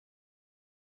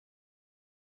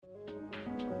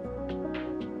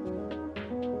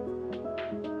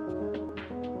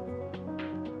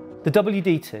The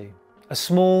WD2, a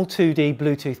small 2D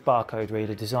Bluetooth barcode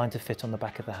reader designed to fit on the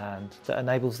back of the hand that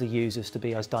enables the users to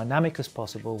be as dynamic as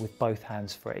possible with both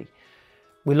hands free.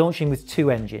 We're launching with two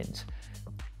engines.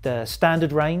 The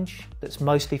standard range, that's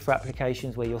mostly for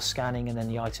applications where you're scanning and then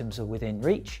the items are within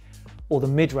reach, or the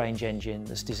mid-range engine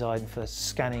that's designed for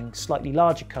scanning slightly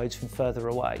larger codes from further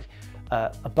away,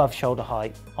 above shoulder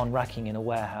height on racking in a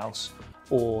warehouse,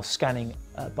 or scanning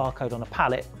a barcode on a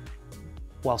pallet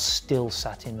while still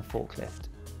sat in the forklift.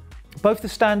 Both the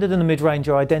standard and the mid-range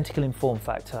are identical in form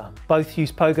factor. Both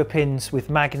use pogo pins with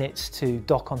magnets to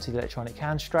dock onto the electronic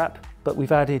hand strap, but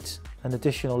we've added an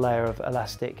additional layer of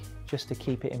elastic just to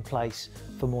keep it in place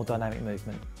for more dynamic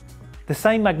movement. The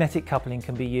same magnetic coupling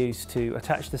can be used to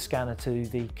attach the scanner to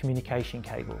the communication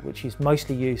cable, which is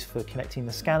mostly used for connecting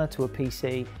the scanner to a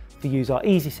PC to use our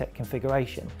EasySet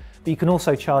configuration, but you can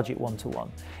also charge it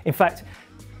one-to-one. In fact,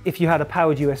 if you had a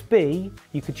powered USB,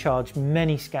 you could charge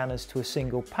many scanners to a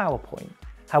single power point.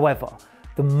 However,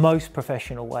 the most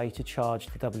professional way to charge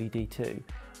the WD2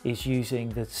 is using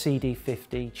the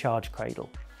CD50 charge cradle.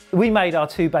 We made our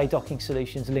 2-bay docking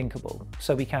solutions linkable,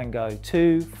 so we can go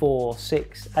 2, 4,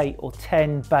 6, 8 or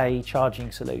 10 bay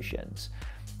charging solutions.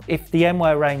 If the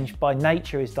Nwear range by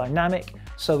nature is dynamic,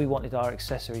 so we wanted our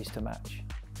accessories to match.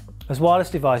 As wireless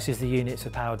devices, the units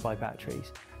are powered by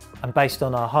batteries. And based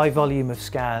on our high volume of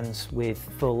scans with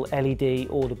full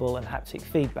LED, audible and haptic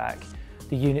feedback,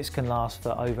 the units can last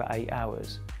for over 8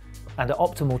 hours. And at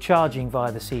optimal charging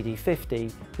via the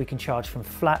CD50, we can charge from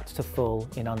flat to full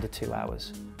in under 2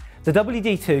 hours. The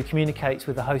WD2 communicates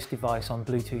with the host device on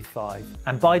Bluetooth 5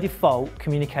 and by default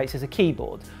communicates as a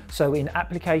keyboard. So in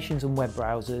applications and web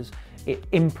browsers, it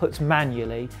inputs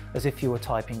manually as if you were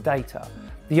typing data.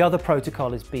 The other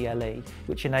protocol is BLE,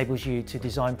 which enables you to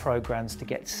design programs to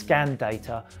get scanned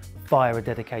data via a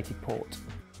dedicated port.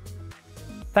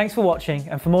 Thanks for watching,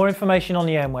 and for more information on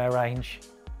the Nwear range,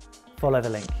 follow the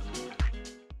link.